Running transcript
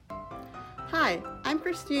Hi, I'm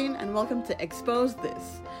Christine, and welcome to Expose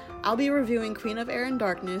This. I'll be reviewing Queen of Air and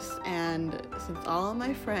Darkness, and since all of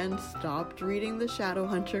my friends stopped reading the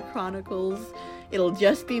Shadowhunter Chronicles, it'll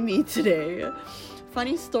just be me today.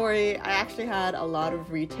 Funny story, I actually had a lot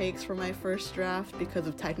of retakes for my first draft because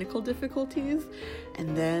of technical difficulties,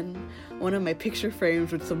 and then one of my picture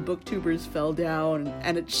frames with some booktubers fell down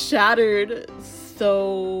and it shattered,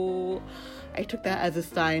 so I took that as a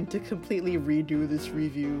sign to completely redo this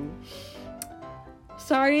review.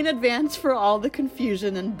 Sorry in advance for all the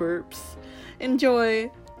confusion and burps.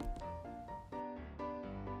 Enjoy!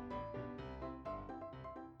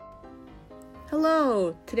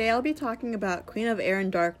 Hello! Today I'll be talking about Queen of Air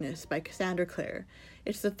and Darkness by Cassandra Clare.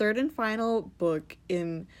 It's the third and final book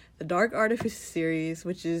in the Dark Artifice series,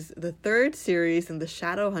 which is the third series in the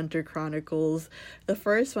Shadowhunter Chronicles, the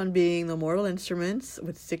first one being The Mortal Instruments,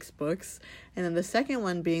 with 6 books, and then the second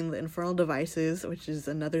one being The Infernal Devices, which is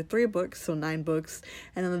another 3 books, so 9 books,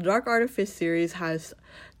 and then the Dark Artifice series has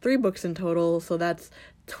 3 books in total, so that's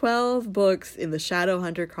 12 books in the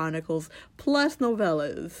Shadowhunter Chronicles, plus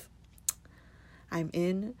novellas. I'm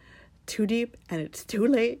in too deep, and it's too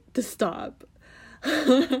late to stop.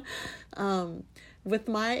 With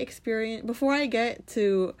my experience, before I get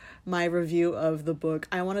to my review of the book,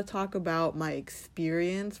 I want to talk about my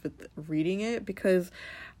experience with reading it, because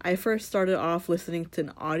I first started off listening to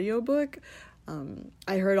an audiobook.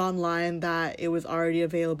 I heard online that it was already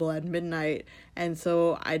available at midnight, and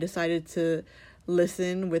so I decided to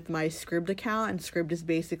listen with my Scribd account, and Scribd is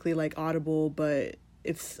basically like Audible, but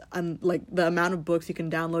it's like the amount of books you can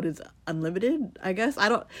download is unlimited, I guess.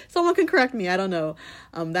 Someone can correct me, I don't know.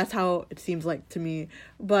 That's how it seems like to me.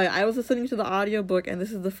 But I was listening to the audiobook, and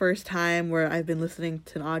this is the first time where I've been listening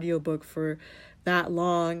to an audiobook for that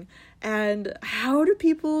long. And how do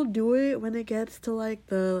people do it when it gets to like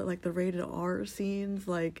the rated R scenes,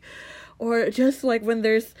 or just like when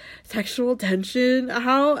there's sexual tension?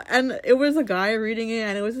 And it was a guy reading it,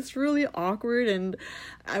 and it was just really awkward, and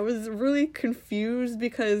I was really confused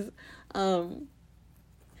because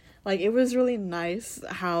it was really nice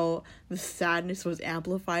how the sadness was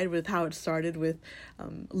amplified with how it started with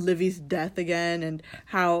Livy's death again, and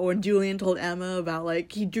how when Julian told Emma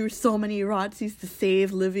about he drew so many Rotsies to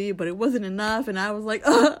save Livy, but it wasn't enough, and I was like,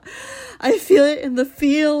 I feel it in the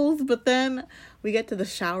feels. But then we get to the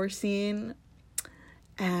shower scene,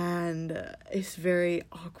 and it's very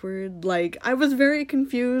awkward. I was very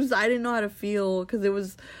confused. I didn't know how to feel, because it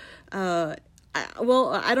was I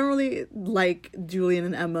don't really like Julian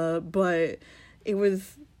and Emma, but it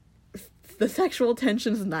was, the sexual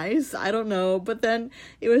tension's nice, I don't know, but then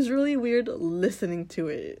it was really weird listening to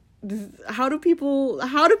it. How do people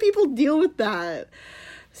deal with that?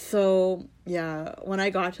 So yeah, when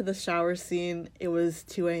I got to the shower scene, it was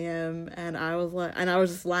 2 a.m. and I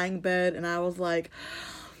was just lying in bed, and I was like,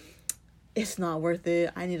 it's not worth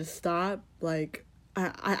it. I need to stop.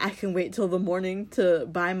 I can wait till the morning to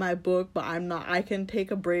buy my book, but I can take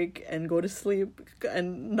a break and go to sleep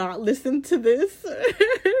and not listen to this.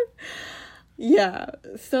 Yeah,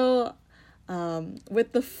 so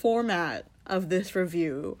with the format of this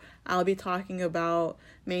review, I'll be talking about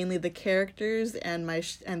mainly the characters and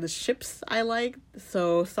the ships I like.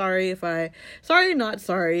 So sorry if I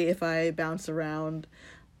bounce around.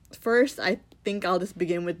 First, I think I'll just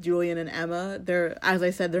begin with Julian and Emma. As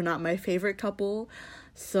I said, they're not my favorite couple,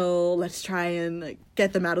 so let's try and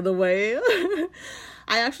get them out of the way.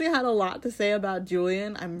 I actually had a lot to say about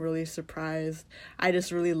Julian. I'm really surprised. I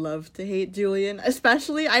just really love to hate Julian.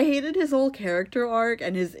 Especially, I hated his whole character arc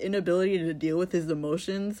and his inability to deal with his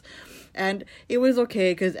emotions. And it was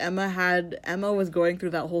okay, because Emma was going through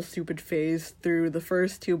that whole stupid phase through the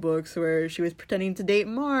first 2 books where she was pretending to date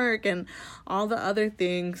Mark and all the other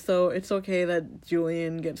things. So it's okay that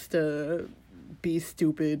Julian gets to be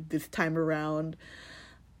stupid this time around.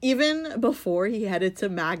 Even before he headed to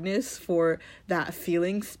Magnus for that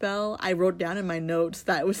feeling spell, I wrote down in my notes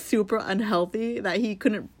that it was super unhealthy that he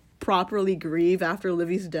couldn't properly grieve after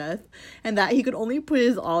Livy's death, and that he could only put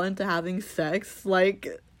his all into having sex. I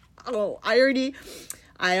already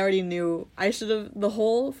knew. The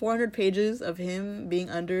whole 400 pages of him being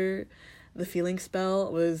under the feeling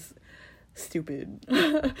spell was stupid.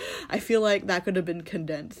 I feel like that could have been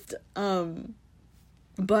condensed.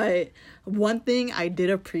 But one thing I did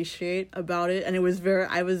appreciate about it, and I was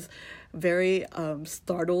very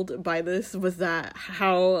startled by this, was that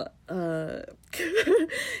how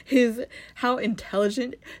how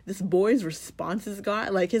intelligent this boy's responses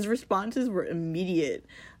got. His responses were immediate.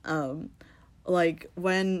 When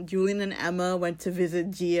Julian and Emma went to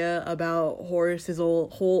visit Gia about Horace's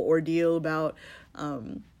whole ordeal about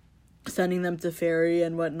sending them to Fairy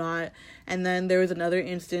and whatnot. And then there was another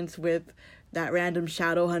instance with that random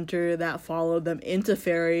shadow hunter that followed them into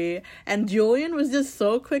Fairy, and Julian was just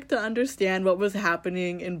so quick to understand what was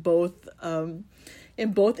happening in both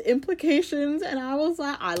implications. And I was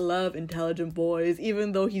like, I love intelligent boys,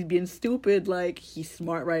 even though he's being stupid. Like, he's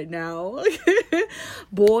smart right now.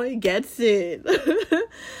 Boy gets it.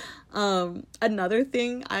 Another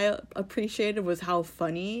thing I appreciated was how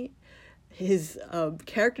funny his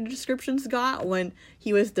character descriptions got when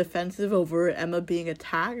he was defensive over Emma being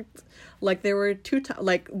attacked. Like, there were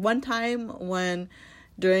one time when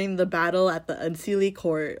during the battle at the Unseelie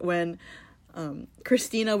court, when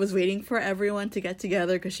Christina was waiting for everyone to get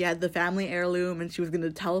together because she had the family heirloom and she was going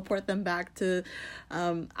to teleport them back to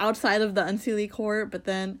outside of the Unseelie court, but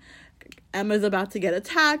then Emma's about to get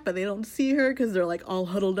attacked, but they don't see her because they're like all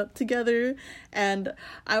huddled up together. And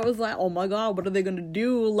I was like, oh my god, what are they gonna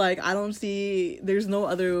do? Like, I don't see, there's no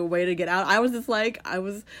other way to get out. I was just like, I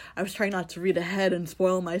was trying not to read ahead and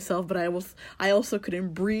spoil myself, but I also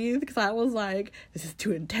couldn't breathe because I was like, this is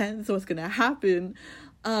too intense, what's gonna happen?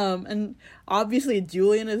 And obviously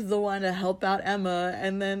Julian is the one to help out Emma,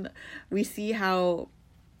 and then we see how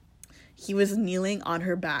he was kneeling on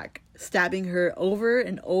her back, stabbing her over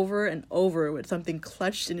and over and over with something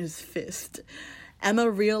clutched in his fist. Emma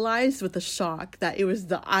realized with a shock that it was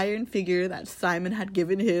the iron figure that Simon had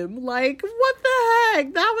given him. Like, what the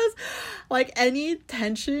heck? That was, like, any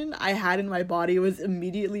tension I had in my body was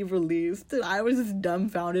immediately released. And I was just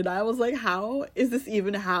dumbfounded. I was like, how is this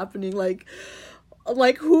even happening? Like,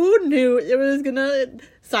 who knew it was gonna,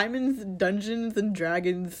 Simon's Dungeons and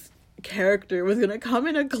Dragons character was gonna come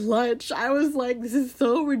in a clutch? I was like, this is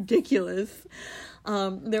so ridiculous.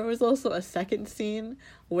 There was also a second scene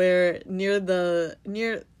where during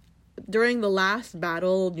the last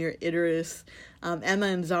battle near Idris, Emma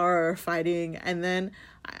and Zara are fighting, and then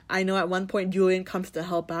I know at one point Julian comes to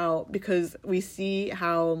help out because we see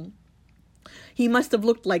how he must have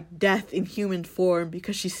looked like death in human form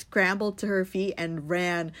because she scrambled to her feet and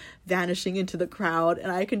ran, vanishing into the crowd.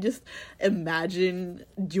 And I can just imagine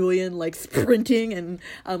Julian like sprinting and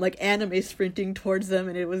like anime sprinting towards them.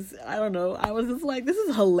 And it was, I don't know, I was just like, this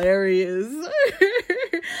is hilarious.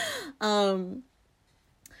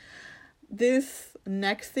 This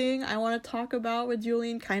next thing I want to talk about with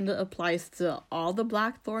Julian kind of applies to all the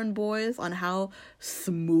Blackthorn boys on how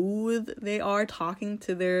smooth they are talking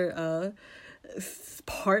to their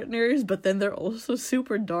partners, but then they're also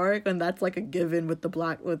super dark, and that's like a given with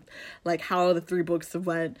like how the 3 books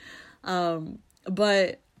went.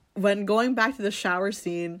 But when going back to the shower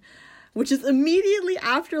scene, which is immediately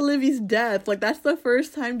after Livy's death, like that's the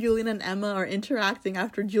first time Julian and Emma are interacting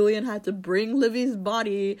after Julian had to bring Livy's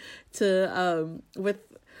body to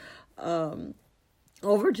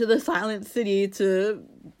over to the Silent City to,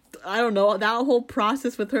 I don't know, that whole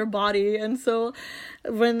process with her body. And so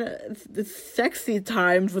when the sexy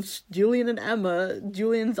times with Julian and Emma,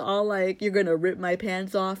 Julian's all like, you're gonna rip my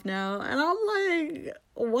pants off now, and I'm like,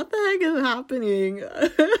 what the heck is happening?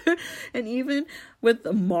 And even with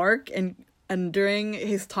Mark and during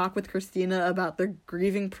his talk with Christina about the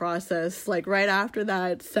grieving process, like right after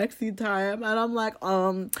that sexy time, and I'm like,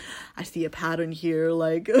 I see a pattern here,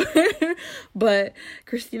 like, but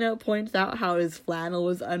Christina points out how his flannel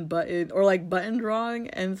was unbuttoned or like buttoned wrong,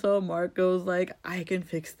 and so Mark goes like, I can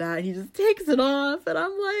fix that. He just takes it off, and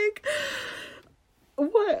I'm like,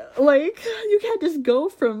 what? Like, you can't just go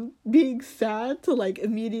from being sad to like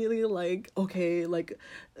immediately like, okay, like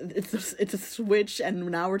it's a switch and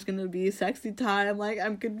now it's gonna be sexy time. Like,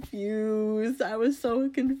 I'm confused. I was so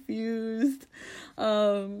confused.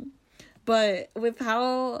 But with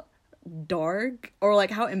how dark or like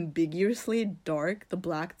how ambiguously dark the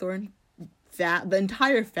Blackthorn the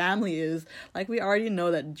entire family is, like, we already know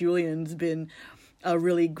that Julian's been a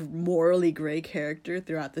really morally gray character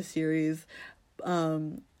throughout the series.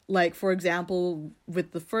 Like, for example,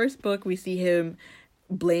 with the first book, we see him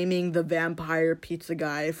blaming the vampire pizza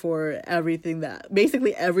guy for everything that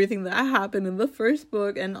happened in the first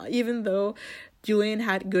book. And even though Julian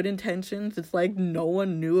had good intentions, it's like no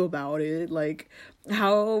one knew about it. Like,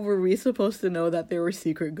 how were we supposed to know that there were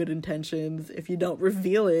secret good intentions if you don't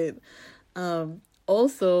reveal it?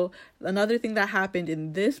 Also, another thing that happened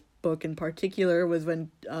in this book in particular was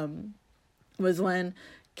when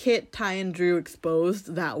Kit, Ty, and Drew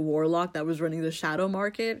exposed that warlock that was running the shadow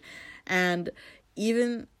market. And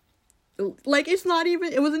even like, it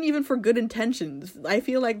wasn't even for good intentions. I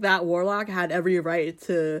feel like that warlock had every right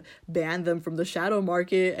to ban them from the shadow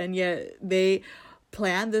market, and yet they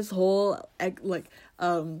planned this whole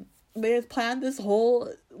they had planned this whole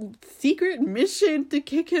secret mission to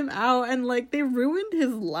kick him out, and like they ruined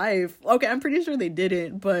his life. Okay, I'm pretty sure they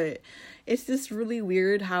didn't, but it's just really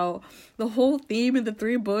weird how the whole theme in the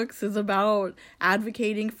 3 books is about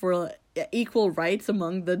advocating for equal rights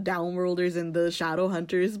among the Downworlders and the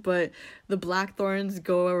Shadowhunters, but the Blackthorns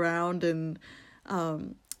go around and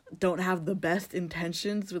don't have the best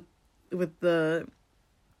intentions with the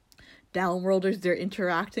Downworlders they're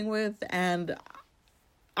interacting with, and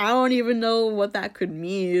I don't even know what that could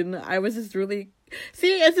mean. I was just really...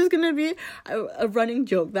 See, it's just gonna be a running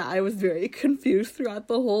joke that I was very confused throughout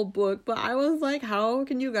the whole book, but I was like, how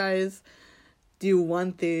can you guys do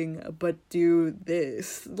one thing but do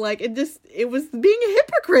this? Like, it was being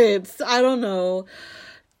hypocrites. I don't know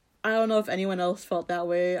if anyone else felt that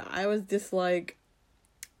way. I was just like,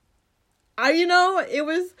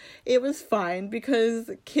 it was fine because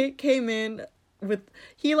Kit came in with,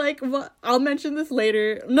 I'll mention this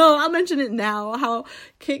later. No, I'll mention it now. How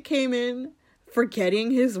Kit came in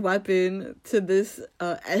forgetting his weapon to this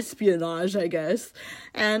espionage, I guess.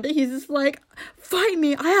 And he's just like, fight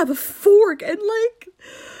me, I have a fork. And like,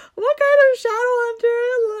 what kind of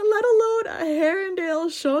Shadowhunter, let alone a Herondale,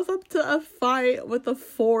 shows up to a fight with a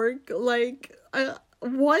fork? Like,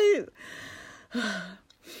 what?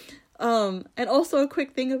 And also a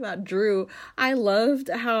quick thing about Drew. I loved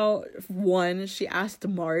how, one, she asked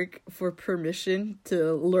Mark for permission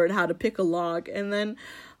to learn how to pick a lock, and then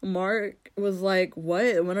Mark was like,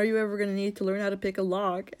 what? When are you ever gonna need to learn how to pick a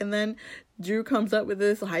lock? And then Drew comes up with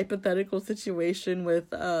this hypothetical situation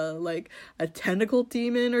with like a tentacle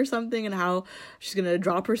demon or something, and how she's gonna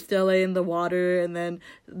drop her stele in the water, and then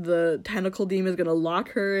the tentacle demon is gonna lock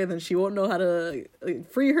her, and then she won't know how to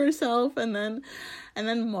free herself. And then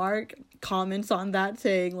Mark comments on that,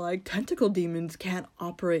 saying like, tentacle demons can't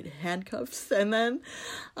operate handcuffs. And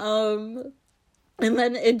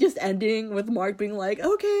then it just ending with Mark being like,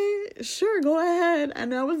 okay, sure, go ahead.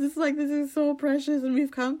 And I was just like, this is so precious. And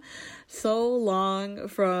we've come so long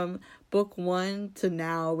from book 1 to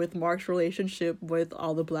now with Mark's relationship with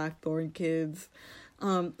all the Blackthorn kids.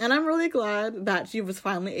 And I'm really glad that she was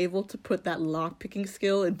finally able to put that lockpicking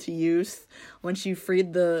skill into use when she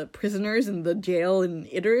freed the prisoners in the jail in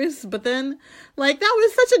Idris. But then, like, that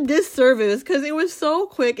was such a disservice because it was so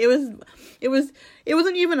quick. It wasn't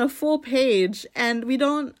even a full page, and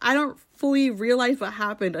I don't fully realize what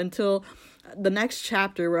happened until the next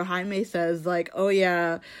chapter where Jaime says, like, oh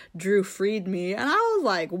yeah, Drew freed me. And I was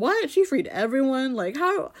like, what? She freed everyone? Like,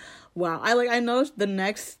 how? Wow. I know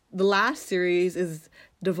the last series is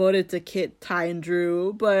devoted to Kit, Ty, and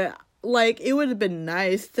Drew, but like, it would have been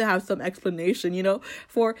nice to have some explanation,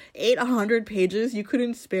 for 800 pages. You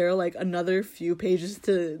couldn't spare like another few pages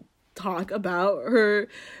to talk about her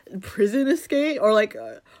prison escape or like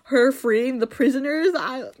her freeing the prisoners.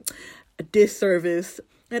 A disservice.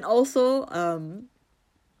 And also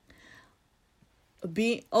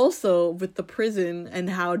with the prison and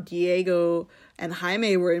how Diego and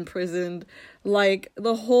Jaime were imprisoned, like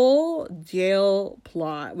the whole jail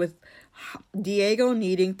plot with Diego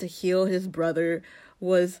needing to heal his brother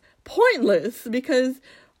was pointless, because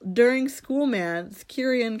during Schoolmance,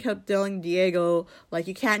 Kyrian kept telling Diego, like,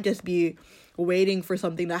 you can't just be waiting for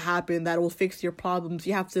something to happen that will fix your problems.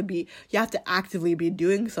 You have to actively be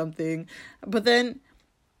doing something. But then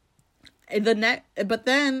Diego's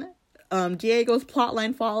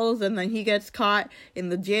plotline follows, and then he gets caught in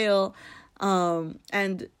the jail,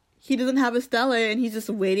 and he doesn't have a stele, and he's just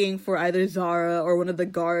waiting for either Zara or one of the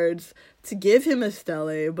guards to give him a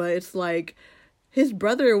stele. But it's like,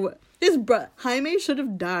 Jaime should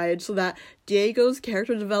have died so that Diego's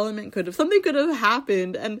character development something could have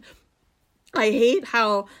happened. And I hate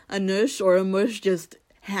how Amush just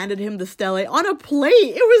handed him the stele on a plate.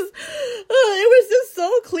 It was just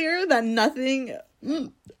so clear that nothing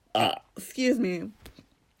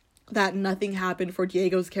that nothing happened for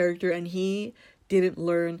Diego's character, and he didn't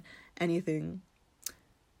learn anything.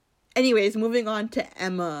 Anyways, moving on to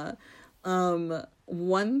Emma.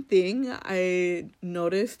 One thing I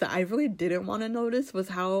noticed that I really didn't want to notice was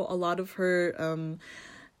how a lot of her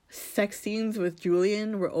sex scenes with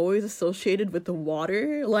Julian were always associated with the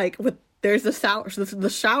water. Like, there's the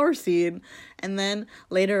shower scene, and then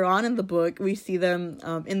later on in the book we see them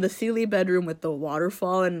in the Sealy bedroom with the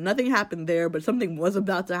waterfall, and nothing happened there, but something was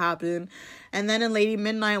about to happen. And then in Lady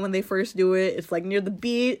Midnight, when they first do it, it's like near the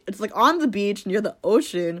beach, it's like on the beach near the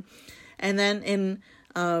ocean. And then in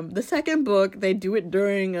the second book, they do it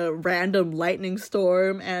during a random lightning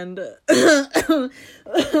storm, and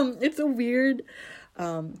it's a weird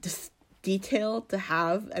detail to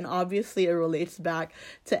have, and obviously it relates back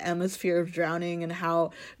to Emma's fear of drowning and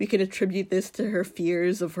how we could attribute this to her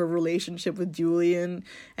fears of her relationship with Julian,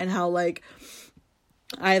 and how like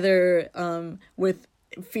either with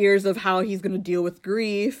fears of how he's going to deal with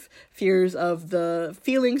grief, fears of the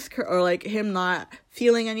feelings or like him not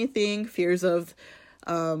feeling anything, fears of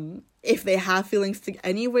if they have feelings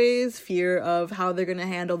anyways, fear of how they're going to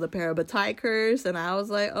handle the Parabatai curse. And I was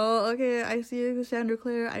like, oh, okay, I see you, Cassandra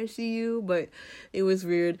Clare, I see you. But it was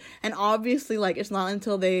weird. And obviously, like, it's not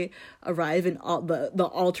until they arrive in the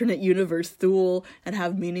alternate universe Thule and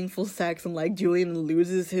have meaningful sex, and like Julian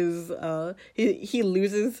loses his he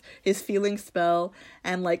loses his feeling spell,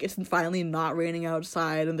 and like it's finally not raining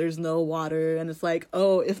outside and there's no water, and it's like,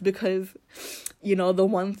 oh, it's because, you know, the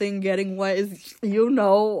one thing getting wet is, you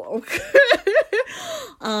know.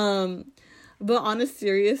 But on a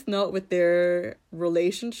serious note with their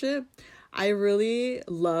relationship, I really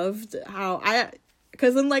loved how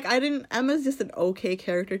because I'm like, Emma's just an okay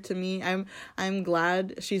character to me. I'm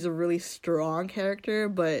glad she's a really strong character,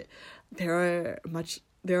 but there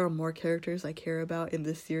are more characters I care about in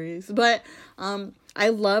this series. But I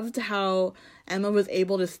loved how Emma was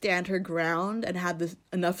able to stand her ground and had this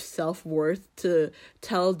enough self-worth to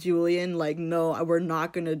tell Julian, like, no, we're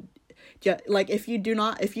not gonna, like, if you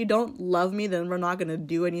don't love me, then we're not gonna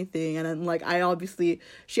do anything. And then, like,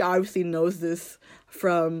 she obviously knows this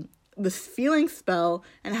from this feeling spell,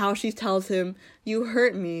 and how she tells him, you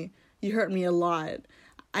hurt me a lot.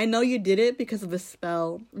 I know you did it because of a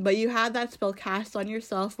spell, but you had that spell cast on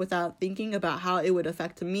yourself without thinking about how it would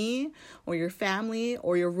affect me or your family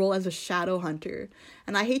or your role as a shadow hunter.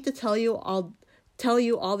 And I hate to tell you all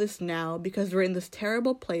this now, because we're in this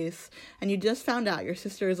terrible place and you just found out your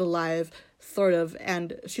sister is alive, sort of,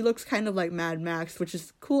 and she looks kind of like Mad Max, which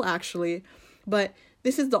is cool actually. But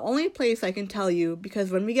this is the only place I can tell you, because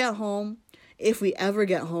when we get home, if we ever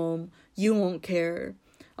get home, you won't care.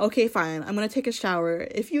 Okay, fine, I'm gonna take a shower.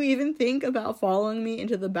 If you even think about following me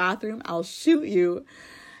into the bathroom, I'll shoot you.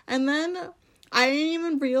 And then I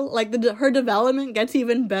didn't even her development gets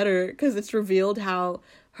even better, because it's revealed how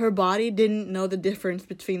her body didn't know the difference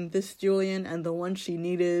between this Julian and the one she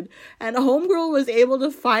needed. And Homegirl was able to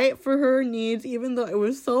fight for her needs, even though it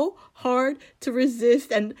was so hard to resist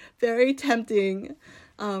and very tempting.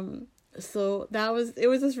 So it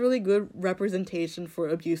was this really good representation for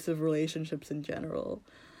abusive relationships in general.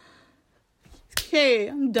 Okay,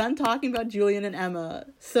 I'm done talking about Julian and Emma.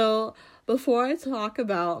 So before I talk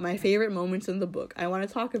about my favorite moments in the book, I want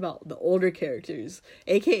to talk about the older characters,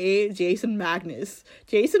 aka Jace and Magnus.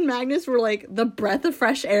 Jace and Magnus were like the breath of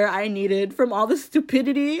fresh air I needed from all the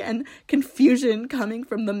stupidity and confusion coming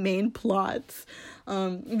from the main plots.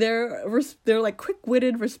 Their like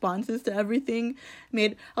quick-witted responses to everything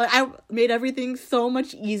made everything so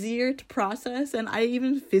much easier to process, and I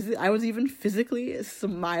was even physically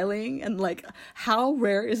smiling, and like, how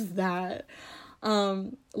rare is that?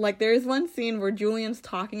 Like, there's one scene where Julian's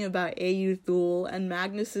talking about AU Thule, and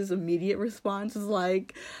Magnus's immediate response is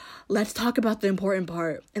like, let's talk about the important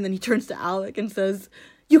part. And then he turns to Alec and says,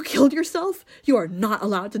 you killed yourself? You are not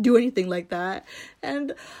allowed to do anything like that.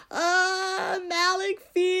 And Malik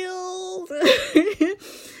feels.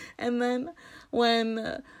 And then when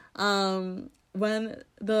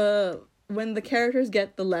the characters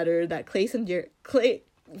get the letter that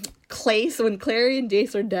when Clary and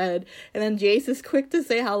Jace are dead, and then Jace is quick to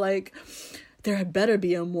say how, like, there had better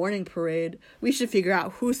be a mourning parade. We should figure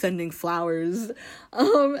out who's sending flowers.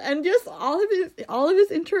 And just all of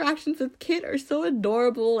his interactions with Kit are so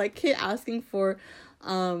adorable. Like, Kit asking for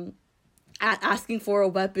a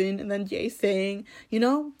weapon, and then Jace saying, you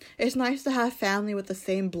know, it's nice to have family with the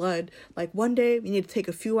same blood. Like, one day we need to take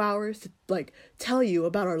a few hours to, like, tell you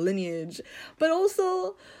about our lineage. But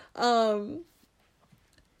also,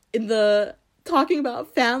 in the talking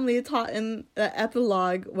about family in the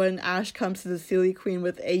epilogue, when Ash comes to the Seelie Queen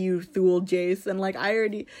with AU Thule Jace,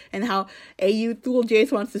 and how AU Thule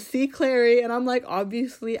Jace wants to see Clary, and I'm like,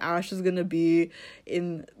 obviously Ash is gonna be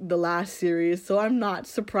in the last series, so I'm not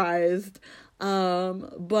surprised.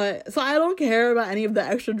 But so I don't care about any of the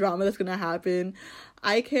extra drama that's gonna happen.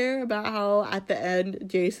 I care about how at the end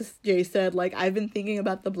Jace said, like, I've been thinking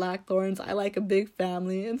about the Blackthorns. I like a big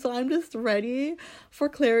family. And so I'm just ready for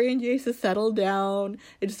Clary and Jace to settle down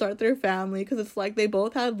and start their family, because it's like they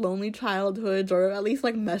both had lonely childhoods, or at least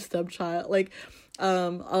like messed up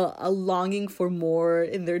a longing for more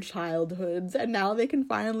in their childhoods, and now they can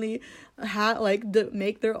finally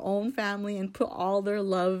make their own family and put all their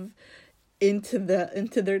love into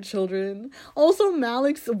their children. Also,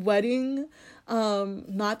 Malik's wedding,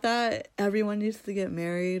 not that everyone needs to get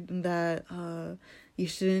married, and that you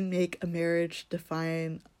shouldn't make a marriage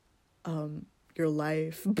define your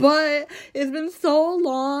life. But it's been so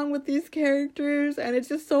long with these characters, and it's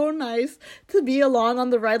just so nice to be along on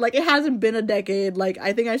the ride. Like, it hasn't been a decade. Like,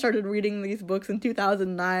 I think I started reading these books in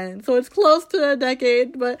 2009, so it's close to a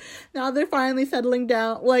decade, but now they're finally settling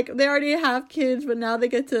down. Like, they already have kids, but now they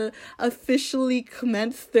get to officially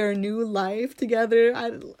commence their new life together.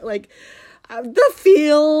 The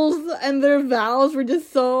feels and their vows were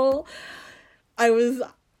just so... I was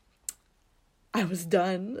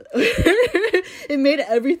done. It made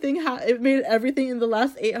everything in the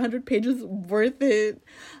last 800 pages worth it.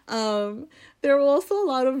 There were also a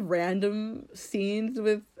lot of random scenes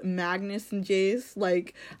with Magnus and Jace,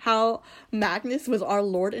 like how Magnus was our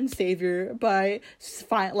Lord and Savior in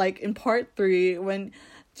part 3 when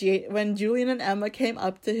Julian and Emma came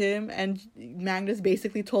up to him and Magnus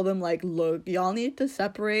basically told them, like, look, y'all need to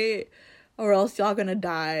separate or else y'all gonna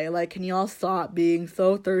die. Like, can y'all stop being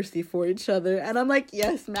so thirsty for each other? And I'm like,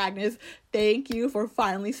 yes, Magnus, thank you for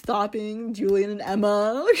finally stopping Julian and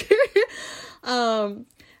Emma. And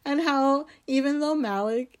how even though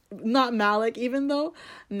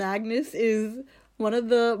Magnus is one of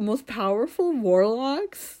the most powerful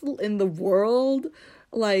warlocks in the world,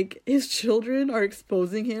 like, his children are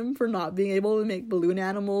exposing him for not being able to make balloon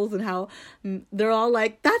animals, and how they're all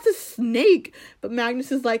like, that's a snake, but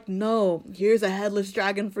Magnus is like, no, here's a headless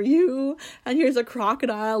dragon for you, and here's a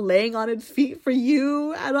crocodile laying on its feet for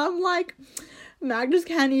you. And I'm like, Magnus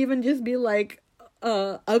can't even just be like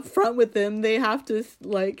upfront with him. They have to,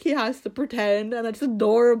 like, he has to pretend, and it's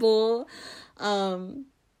adorable. And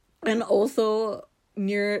also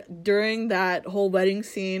during that whole wedding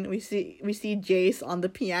scene, we see Jace on the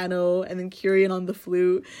piano, and then Kirian on the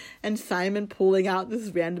flute, and Simon pulling out this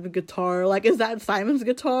random guitar. Like, is that Simon's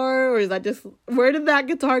guitar, or is that just, where did that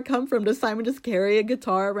guitar come from? Does Simon just carry a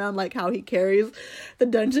guitar around like how he carries the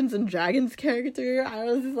Dungeons and Dragons character? I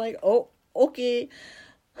was just like, oh, okay.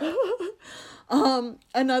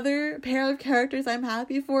 Another pair of characters I'm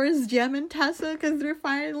happy for is Jem and Tessa, because they're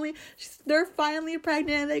finally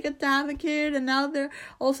pregnant, they get to have a kid, and now they're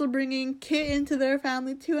also bringing Kit into their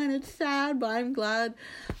family too, and it's sad, but I'm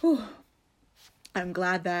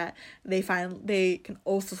glad that they can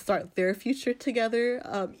also start their future together,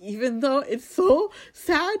 even though it's so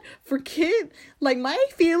sad for Kit. Like, my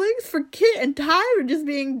feelings for Kit and Ty were just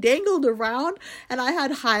being dangled around, and I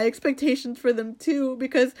had high expectations for them too,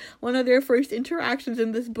 because one of their first interactions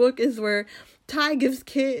in this book is where Ty gives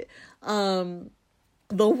Kit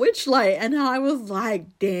the Witchlight, and how I was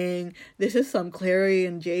like, dang, this is some Clary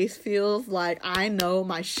and Jace feels. Like, I know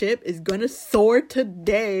my ship is gonna soar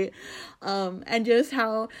today. And just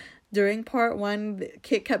how during part 1,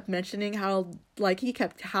 Kit kept mentioning how, like, he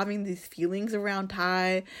kept having these feelings around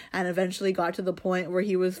Ty, and eventually got to the point where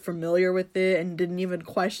he was familiar with it and didn't even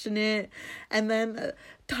question it. And then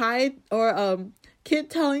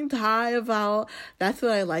Kit telling Ty about, that's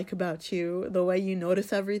what I like about you, the way you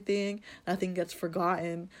notice everything, nothing gets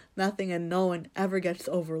forgotten, nothing and no one ever gets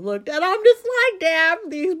overlooked. And I'm just like,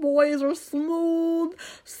 damn, these boys are smooth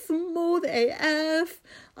AF.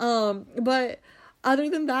 But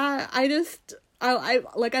other than that,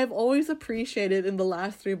 I've always appreciated in the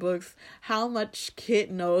last 3 books how much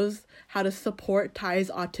Kit knows how to support Ty's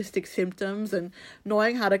autistic symptoms, and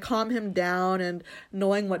knowing how to calm him down, and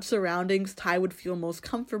knowing what surroundings Ty would feel most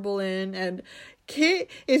comfortable in. And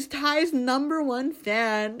Kit is Ty's #1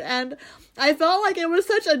 fan, and I felt like it was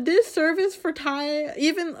such a disservice for Ty,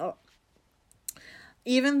 even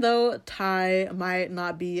though Ty might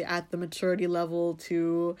not be at the maturity level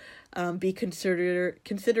to be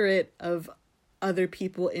considerate of other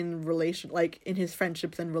people in in his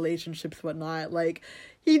friendships and relationships, whatnot. Like,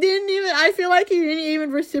 I feel like he didn't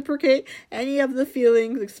even reciprocate any of the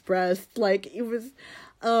feelings expressed. Like, it was,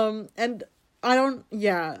 and I don't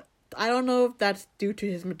know if that's due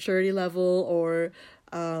to his maturity level or,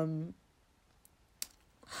 I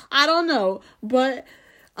don't know, but,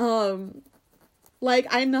 like,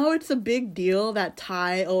 I know it's a big deal that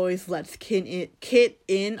Ty always lets Kit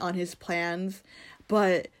in on his plans,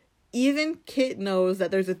 but even Kit knows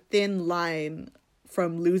that there's a thin line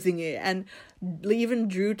from losing it. And even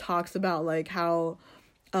Drew talks about, like, how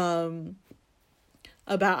Ty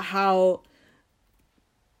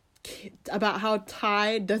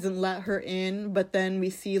doesn't let her in, but then we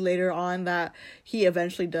see later on that he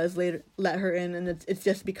eventually does let her in, and it's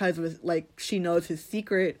just because of his, like, she knows his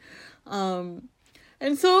secret. And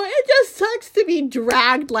so it just sucks to be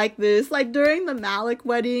dragged like this. Like, during the Malik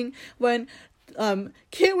wedding, when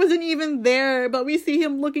Kit wasn't even there, but we see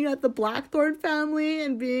him looking at the Blackthorn family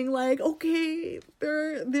and being like, okay,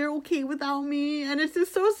 they're okay without me. And it's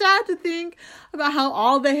just so sad to think about how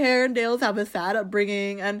all the Herondales have a sad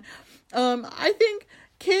upbringing. And I think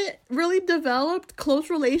Kit really developed close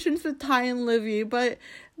relations with Ty and Livy, but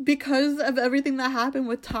because of everything that happened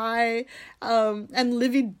with Ty, and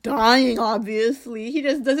Livy dying, obviously, he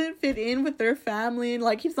just doesn't fit in with their family, and,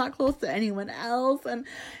 like, he's not close to anyone else, and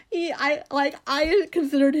I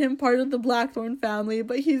considered him part of the Blackthorn family,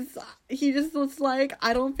 but he just was like,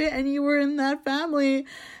 I don't fit anywhere in that family,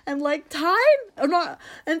 and, like, Kit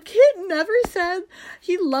never said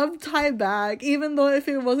he loved Ty back, even though if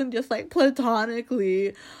it wasn't just, like,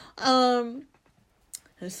 platonically,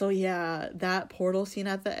 and so, yeah, that portal scene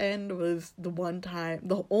at the end was the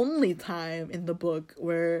only time in the book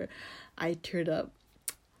where I teared up.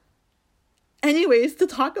 Anyways, to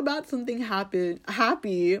talk about something happy,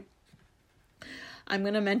 I'm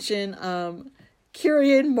going to mention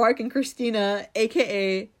Kirian, Mark, and Christina,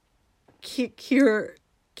 aka Kirartina.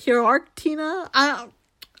 I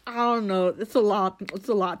don't know. It's a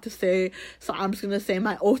lot to say. So I'm just going to say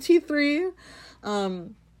my OT3.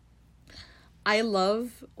 I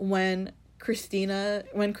love when Christina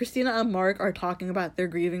and Mark are talking about their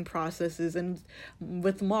grieving processes, and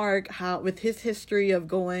with Mark, with his history of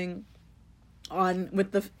going on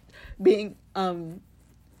with the being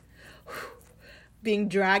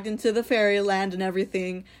dragged into the fairyland and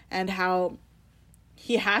everything, and how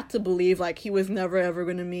he had to believe like he was never ever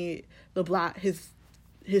going to meet his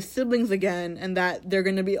siblings again, and that they're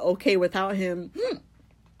going to be okay without him.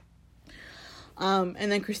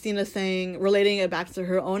 And then Christina relating it back to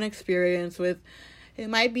her own experience with, it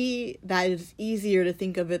might be that it's easier to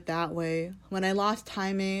think of it that way. When I lost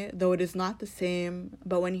Jaime, though it is not the same,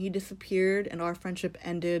 but when he disappeared and our friendship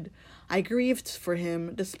ended, I grieved for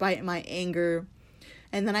him despite my anger.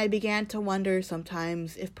 And then I began to wonder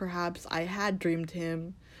sometimes if perhaps I had dreamed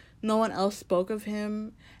him. No one else spoke of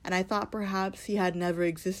him, and I thought perhaps he had never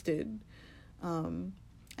existed. And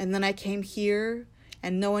then I came here,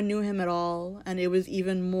 and no one knew him at all, and it was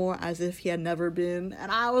even more as if he had never been.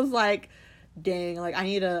 And I was like, dang, like,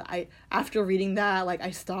 after reading that, like, I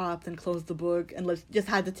stopped and closed the book, and just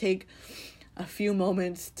had to take a few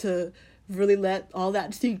moments to really let all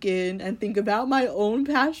that sink in and think about my own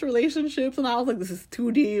past relationships. And I was like, this is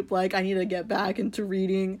too deep, like, I need to get back into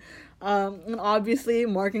reading. And obviously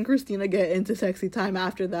Mark and Christina get into sexy time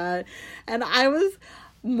after that, and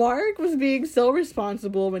Mark was being so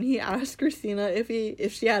responsible when he asked Christina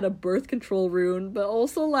if she had a birth control rune, but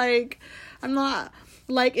also, like, I'm not,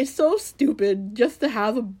 like, it's so stupid just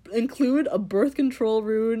to include a birth control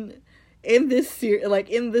rune in this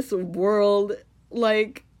in this world,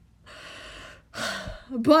 like,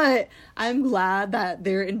 but I'm glad that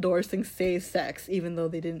they're endorsing safe sex, even though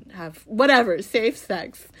they didn't have safe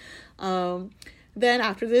sex. Then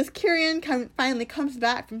after this, Kirian finally comes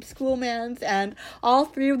back from schoolman's, and all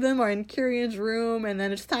three of them are in Kirian's room, and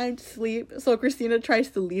then it's time to sleep. So Christina tries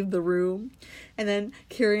to leave the room, and then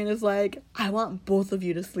Kirian is like, I want both of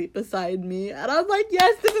you to sleep beside me. And I'm like,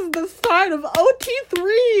 yes, this is the start of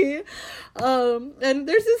OT3. And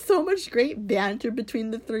there's just so much great banter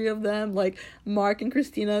between the three of them, like Mark and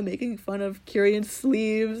Christina making fun of Kirian's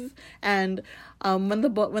sleeves, and when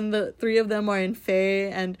the three of them are in Fae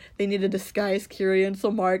and they need to disguise Kirian, so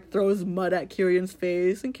Mark throws mud at Kirian's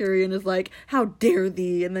face, and Kirian is like, how dare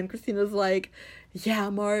thee? And then Christina's like, yeah,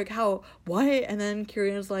 Mark, what? And then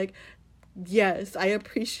Kirian's like, yes, I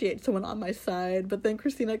appreciate someone on my side. But then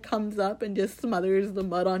Christina comes up and just smothers the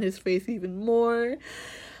mud on his face even more.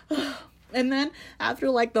 And then after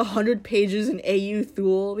like the 100 pages in AU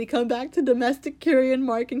Thule, we come back to domestic Kirian,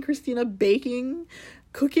 Mark, and Christina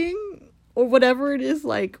cooking, or whatever it is,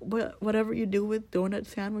 like whatever you do with donut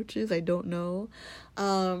sandwiches, I don't know.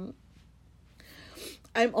 I'm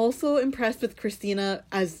also impressed with Christina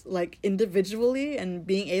as, like, individually, and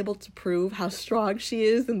being able to prove how strong she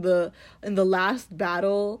is in the last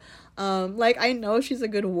battle. Like, I know she's a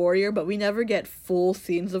good warrior, but we never get full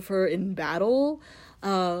scenes of her in battle.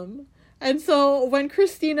 And so when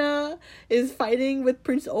Christina is fighting with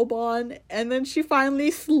Prince Oban, and then she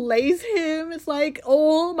finally slays him, it's like,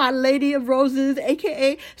 oh, my Lady of Roses,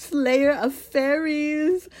 aka Slayer of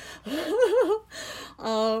Fairies.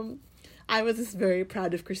 I was just very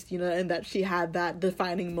proud of Christina, and that she had that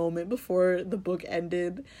defining moment before the book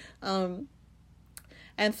ended. And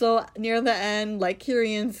so near the end, like,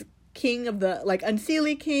 Kirian's king of the, like,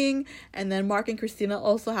 Unseelie king, and then Mark and Christina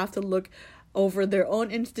also have to look over their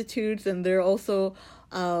own institutes, and they're also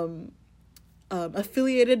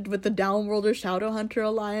affiliated with the Downworlder Shadowhunter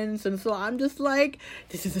Alliance, and so I'm just like,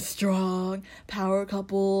 this is a strong power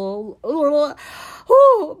couple. Oh,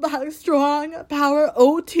 strong power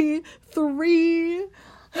OT3.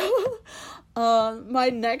 My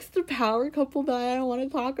next power couple that I want to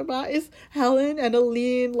talk about is Helen and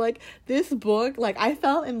Aline. Like, this book, like, I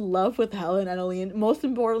fell in love with Helen and Aline, most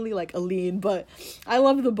importantly, like, Aline, but I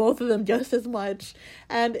love the both of them just as much.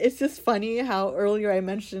 And it's just funny how earlier I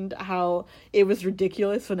mentioned how it was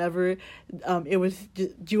ridiculous whenever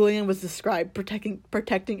Julian was described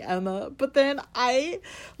protecting Emma, but then I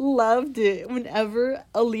loved it whenever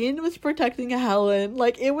Aline was protecting Helen.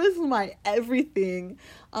 Like, it was my everything.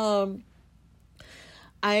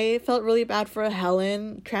 I felt really bad for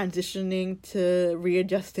Helen transitioning to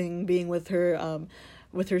readjusting being with her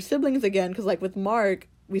siblings again, because like with Mark,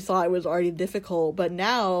 we saw it was already difficult, but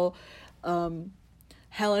now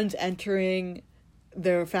Helen's entering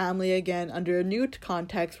their family again under a new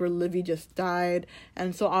context where Livy just died,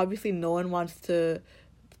 and so obviously no one wants to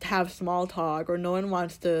have small talk, or no one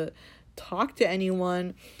wants to talk to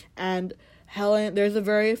anyone. And Helen, there's a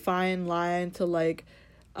very fine line to like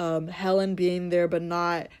Helen being there but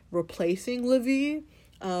not replacing Livy.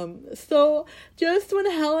 So just when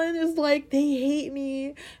Helen is like, they hate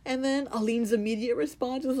me, and then Aline's immediate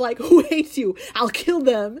response is like, who hates you? I'll kill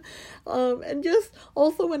them. And just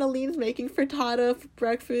also when Aline's making frittata for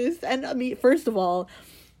breakfast, and I mean, first of all,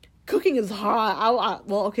 cooking is hot.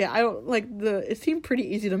 It seemed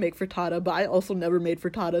pretty easy to make frittata, but I also never made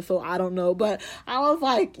frittata, so I don't know. But I was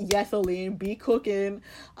like, yes, Aline, be cooking.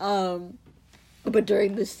 But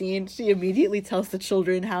during the scene, she immediately tells the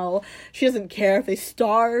children how she doesn't care if they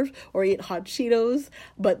starve or eat hot Cheetos,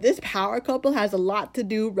 but this power couple has a lot to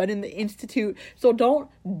do running the institute, so don't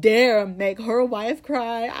dare make her wife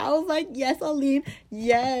cry. I was like, yes, Aline,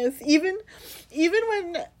 yes. Even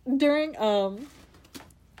when during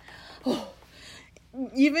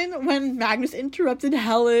even when Magnus interrupted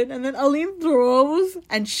Helen, and then Aline throws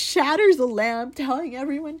and shatters a lamp, telling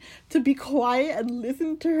everyone to be quiet and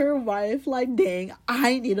listen to her wife. Like, dang,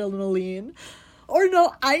 I need an Aline. Or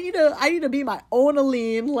no, I need to be my own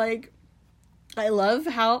Aline. Like, I love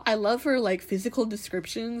her like physical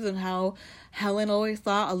descriptions, and how Helen always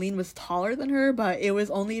thought Aline was taller than her, but it was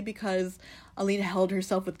only because Aline held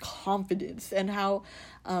herself with confidence, and how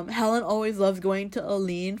Helen always loves going to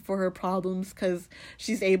Aline for her problems because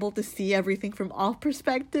she's able to see everything from all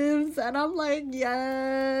perspectives, and I'm like,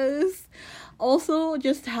 yes. Also,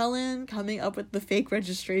 just Helen coming up with the fake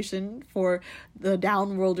registration for the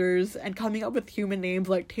Downworlders and coming up with human names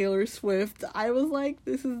like Taylor Swift. I was like,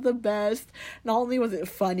 this is the best. Not only was it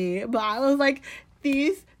funny, but I was like,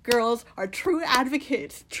 these girls are true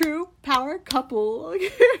advocates, true power couple.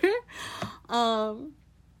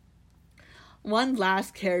 One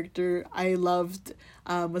last character I loved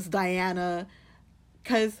was Diana,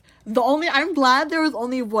 because I'm glad there was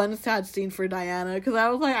only one sad scene for Diana, because I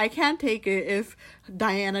was like, I can't take it if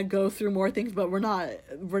Diana goes through more things, but we're not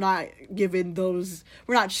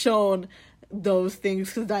shown those things,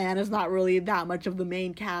 because Diana's not really that much of the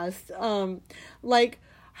main cast. Like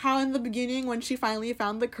how in the beginning, when she finally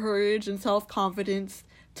found the courage and self-confidence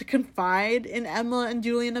to confide in Emma and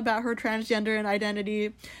Julian about her transgender and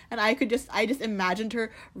identity, and I just imagined her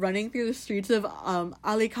running through the streets of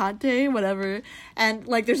Alicante, whatever, and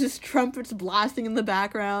like there's just trumpets blasting in the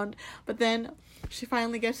background, but then she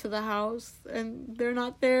finally gets to the house and they're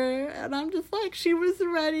not there, and I'm just like, she was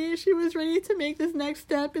ready to make this next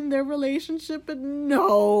step in their relationship, but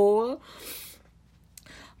no.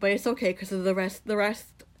 But it's okay, because of the rest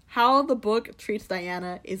how the book treats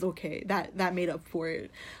Diana is okay. That made up for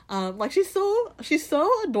it. Like she's so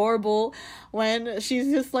adorable when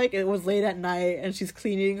she's just like, it was late at night and she's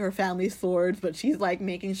cleaning her family's swords, but she's like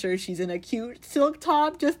making sure she's in a cute silk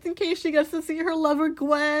top just in case she gets to see her lover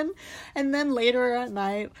Gwen. And then later at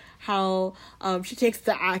night, how she takes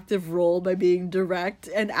the active role by being direct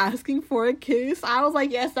and asking for a kiss. I was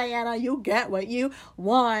like, yes, Diana, you get what you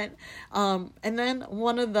want. And then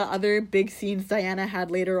one of the other big scenes Diana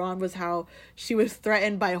had later on was how she was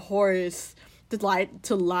threatened by Horace to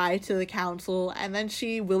lie to the council, and then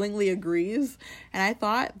she willingly agrees. And I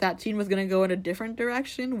thought that scene was going to go in a different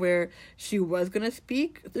direction, where she was going to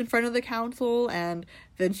speak in front of the council and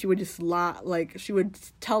then she would just lie, like she would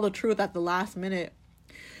tell the truth at the last minute.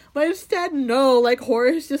 But instead, no, like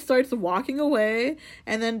Horace just starts walking away,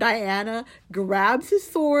 and then Diana grabs his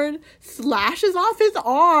sword, slashes off his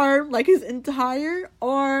arm, like his entire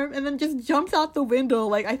arm, and then just jumps out the window.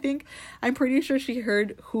 Like, I'm pretty sure she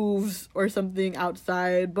heard hooves or something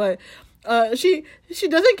outside, but She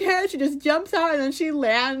doesn't care. She just jumps out and then she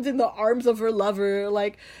lands in the arms of her lover,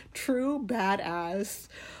 like true badass.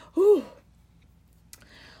 Ooh.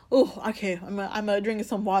 Oh, okay. I'm gonna drink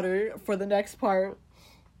some water for the next part.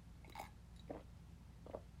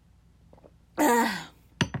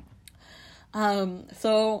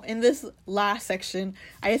 So in this last section,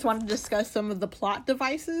 I just want to discuss some of the plot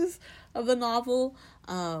devices of the novel.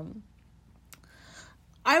 I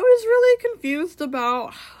was really confused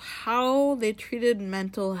about how they treated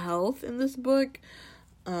mental health in this book.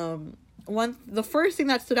 The first thing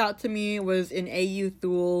that stood out to me was in A.U.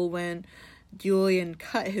 Thule when Julian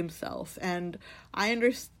cut himself, and I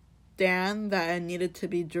understand that it needed to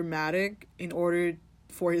be dramatic in order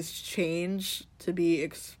for his change to be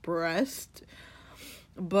expressed,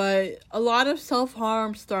 but a lot of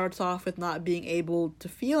self-harm starts off with not being able to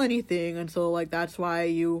feel anything, and so like that's why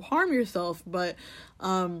you harm yourself. But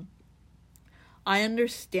I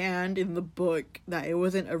understand in the book that it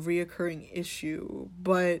wasn't a reoccurring issue,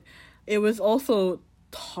 but it was also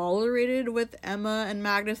tolerated with Emma and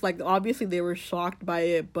Magnus. Like, obviously they were shocked by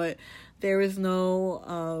it, but there was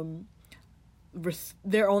no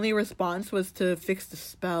their only response was to fix the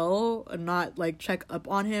spell and not like check up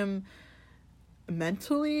on him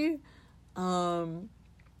mentally. Then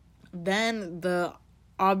the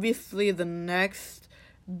next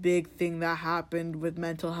big thing that happened with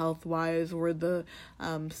mental health wise were the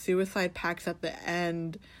suicide pacts at the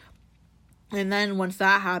end. And then once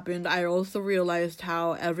that happened, I also realized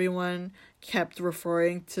how everyone kept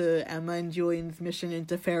referring to Emma and Julian's mission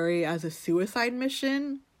into Fairy as a suicide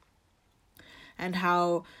mission. And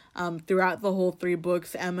how throughout the whole 3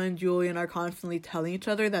 books, Emma and Julian are constantly telling each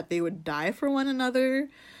other that they would die for one another.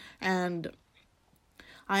 And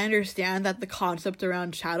I understand that the concept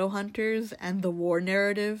around Shadowhunters and the war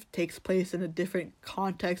narrative takes place in a different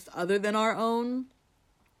context other than our own.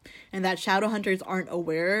 And that Shadowhunters aren't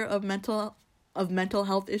aware of mental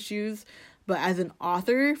health issues. But as an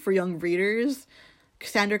author for young readers,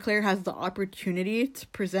 Cassandra Clare has the opportunity to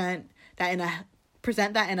present that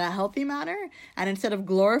in a healthy manner, and instead of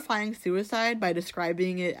glorifying suicide by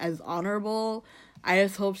describing it as honorable, I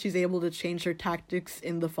just hope she's able to change her tactics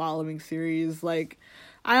in the following series. Like,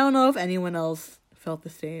 I don't know if anyone else felt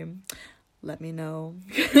the same. Let me know.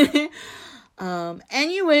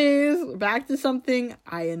 Anyways, back to something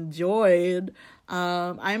I enjoyed.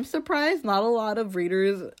 I'm surprised not a lot of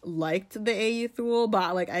readers liked the A.U. Thule,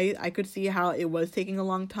 but like I could see how it was taking a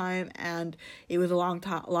long time, and it was a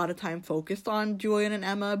lot of time focused on Julian and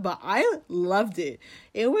Emma, but I loved it.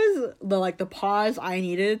 It was the pause I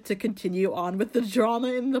needed to continue on with the drama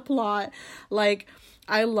in the plot. Like,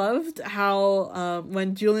 I loved how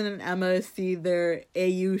when Julian and Emma see their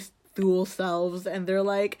A.U. Thule selves and they're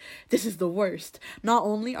like, this is the worst. Not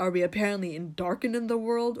only are we apparently Endarkened in the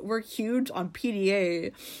world, we're huge on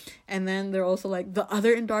PDA. And then they're also like, the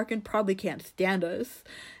other Endarkened probably can't stand us.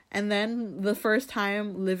 And then the first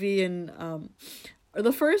time Livy and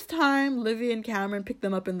Cameron picked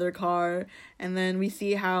them up in their car, and then we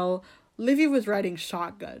see how Livy was riding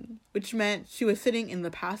shotgun, which meant she was sitting in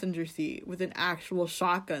the passenger seat with an actual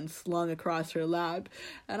shotgun slung across her lap.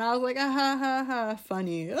 And I was like, ha ha ha,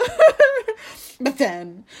 funny. But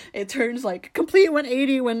then it turns like complete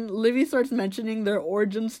 180 when Livy starts mentioning their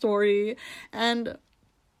origin story. And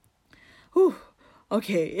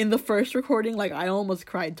okay, in the first recording, like, I almost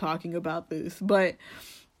cried talking about this, but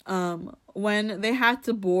when they had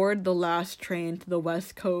to board the last train to the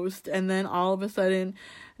West Coast, and then all of a sudden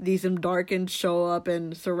these Endarkened show up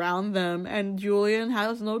and surround them, and Julian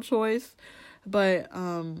has no choice but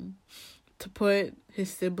to put his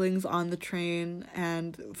siblings on the train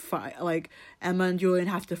and fight. Like, Emma and Julian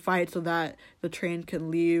have to fight so that the train can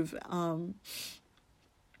leave. And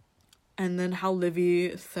then how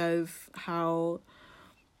Livy says how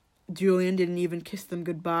Julian didn't even kiss them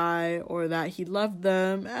goodbye, or that he loved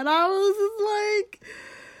them, and I was just like,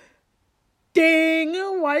 dang,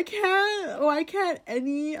 why can't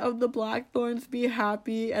any of the Blackthorns be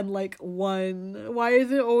happy and like one? Why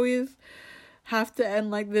is it always have to end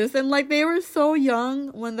like this? And like, they were so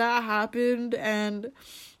young when that happened, and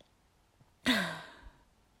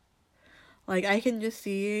like, I can just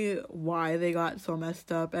see why they got so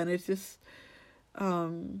messed up, and it's just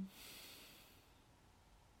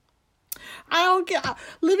I don't care.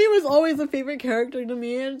 Livy was always a favorite character to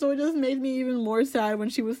me, and so it just made me even more sad when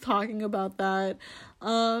she was talking about that.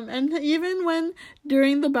 And even when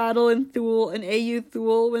during the battle in A.U.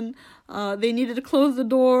 Thule, when they needed to close the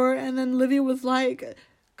door, and then Livy was like,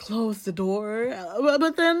 close the door.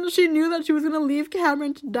 But then she knew that she was gonna leave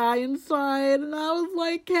Cameron to die inside, and I was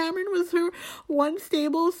like, Cameron was her one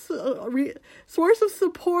stable source of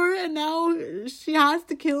support, and now she has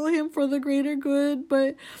to kill him for the greater good.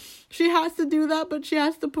 But she has to do that, but she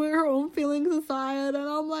has to put her own feelings aside. And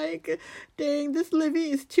I'm like, dang, this Livy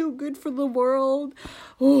is too good for the world.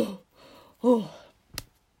 Oh.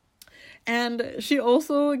 And she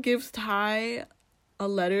also gives Ty a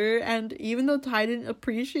letter, and even though Ty didn't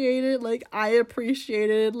appreciate it, like, I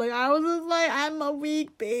appreciated it. Like, I was just like, I'm a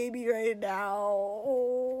weak baby right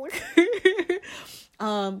now.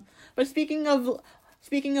 But speaking of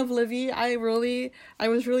Livy, I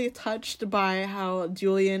was really touched by how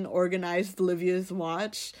Julian organized Livia's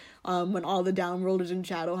watch when all the Downworlders and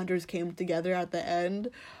Shadowhunters came together at the end.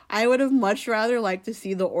 I would have much rather liked to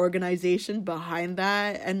see the organization behind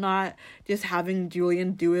that and not just having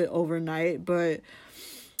Julian do it overnight. But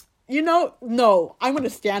no, I'm going to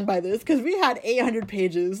stand by this, because we had 800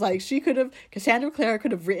 pages. Like, Cassandra Clare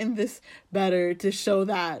could have written this better to show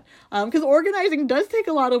that. Because organizing does take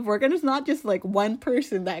a lot of work, and it's not just, like, one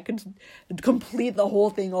person that could complete the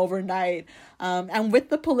whole thing overnight. And with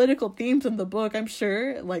the political themes in the book, I'm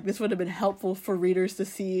sure, like, this would have been helpful for readers to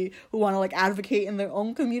see who want to, like, advocate in their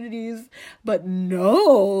own communities. But no,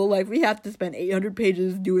 like, we have to spend 800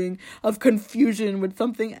 pages of confusion with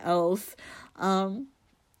something else.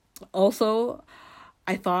 Also,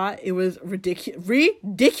 I thought it was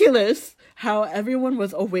ridiculous how everyone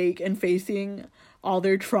was awake and facing all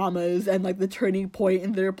their traumas and, like, the turning point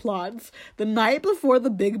in their plots the night before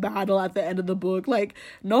the big battle at the end of the book. Like,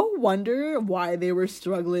 no wonder why they were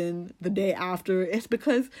struggling the day after. It's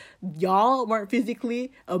because y'all weren't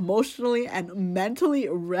physically, emotionally, and mentally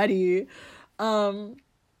ready.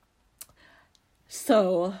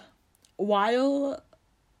 So,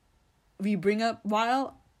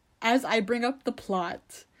 as I bring up the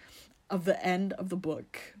plot of the end of the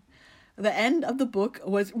book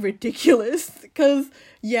was ridiculous, because,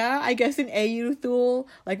 yeah, I guess in Eyuthul,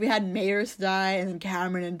 like, we had Maerys die, and then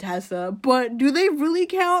Cameron and Tessa, but do they really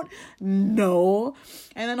count? No.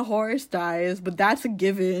 And then Horace dies, but that's a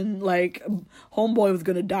given. Like, homeboy was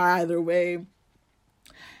gonna die either way.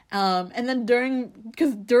 And then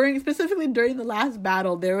specifically during the last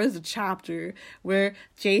battle, there was a chapter where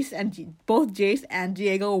both Jace and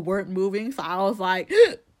Diego weren't moving, so I was like,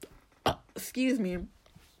 excuse me.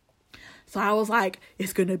 So I was like,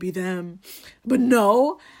 it's gonna be them. But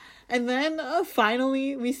no. And then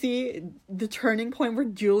finally we see the turning point where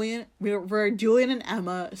Julian and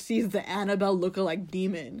Emma sees the Annabelle lookalike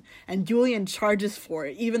demon, and Julian charges for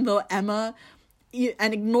it, even though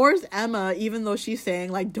and ignores Emma, even though she's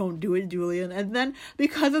saying, like, don't do it, Julian. And then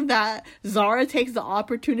because of that, Zara takes the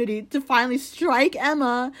opportunity to finally strike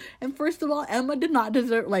Emma. And first of all, Emma did not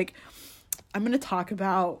deserve, like, I'm going to talk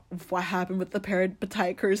about what happened with the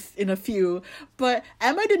Parabatite curse in a few, but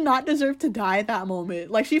Emma did not deserve to die at that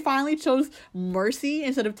moment. Like, she finally chose mercy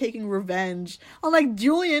instead of taking revenge. Unlike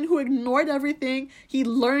Julian, who ignored everything he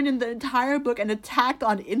learned in the entire book and attacked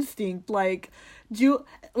on instinct. Like,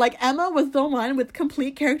 Emma was the one with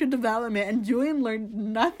complete character development, and Julian learned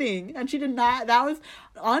nothing, and she did not. That was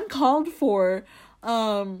uncalled for.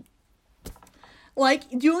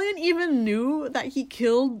 Like, Julian even knew that he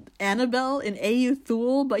killed Annabelle in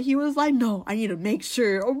Eyuthul, but he was like, no, I need to make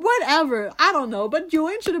sure, or whatever. I don't know, but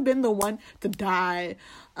Julian should have been the one to die.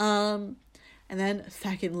 And then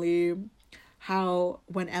secondly, how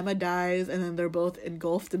when Emma dies and then they're both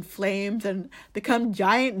engulfed in flames and become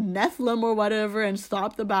giant Nephilim or whatever and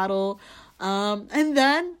stop the battle. And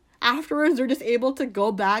then afterwards they're just able to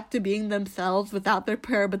go back to being themselves without their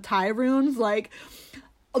Parabatai runes. Like,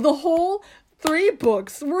 the whole 3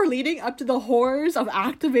 books were leading up to the horrors of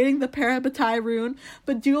activating the Parabatai rune,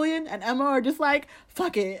 but Julian and Emma are just like,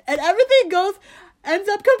 fuck it. And everything ends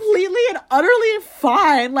up completely and utterly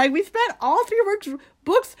fine. Like, we spent all 3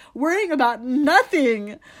 books worrying about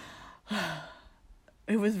nothing.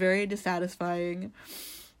 It was very dissatisfying.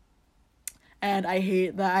 And I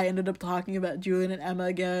hate that I ended up talking about Julian and Emma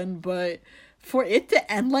again, but for it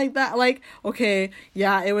to end like that, like, okay,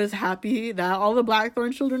 yeah, it was happy that all the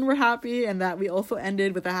Blackthorn children were happy, and that we also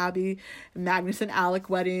ended with a happy Magnus and Alec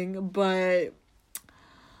wedding, but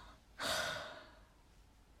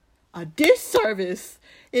a disservice.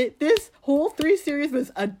 This whole 3 series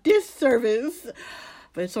was a disservice,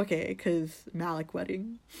 but it's okay, because Malik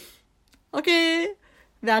wedding. Okay,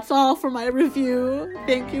 that's all for my review.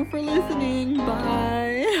 Thank you for listening.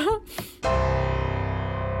 Bye.